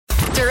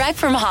Direct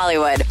from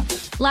Hollywood.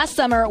 Last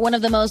summer, one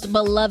of the most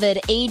beloved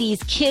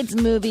 80s kids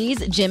movies,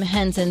 Jim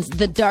Henson's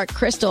The Dark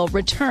Crystal,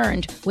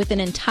 returned with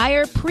an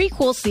entire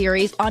prequel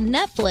series on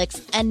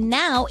Netflix, and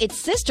now its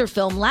sister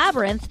film,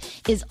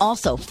 Labyrinth, is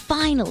also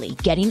finally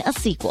getting a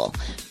sequel.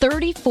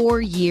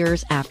 34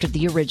 years after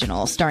the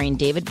original, starring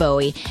David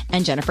Bowie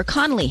and Jennifer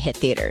Connelly, hit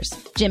theaters.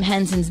 Jim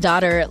Henson's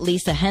daughter,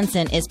 Lisa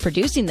Henson, is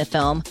producing the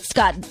film.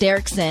 Scott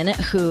Derrickson,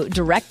 who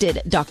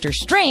directed Doctor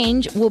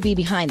Strange, will be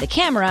behind the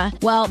camera,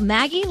 while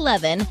Maggie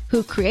Levin,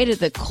 who created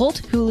the cult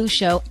Hulu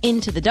show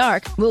Into the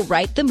Dark, will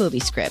write the movie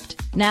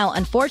script. Now,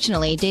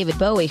 unfortunately, David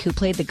Bowie, who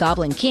played the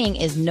Goblin King,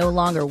 is no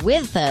longer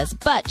with us,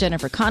 but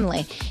Jennifer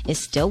Connelly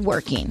is still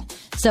working.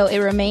 So it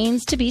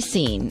remains to be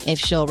seen if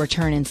she'll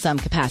return in some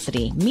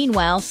capacity.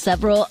 Meanwhile,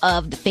 several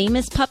of the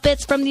famous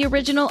puppets from the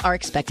original are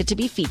expected to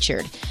be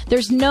featured.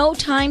 There's no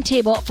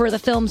timetable for the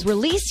film's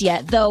release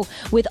yet, though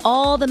with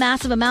all the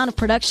massive amount of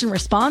production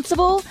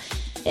responsible,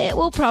 it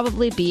will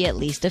probably be at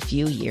least a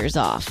few years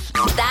off.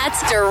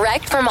 That's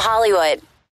Direct from Hollywood.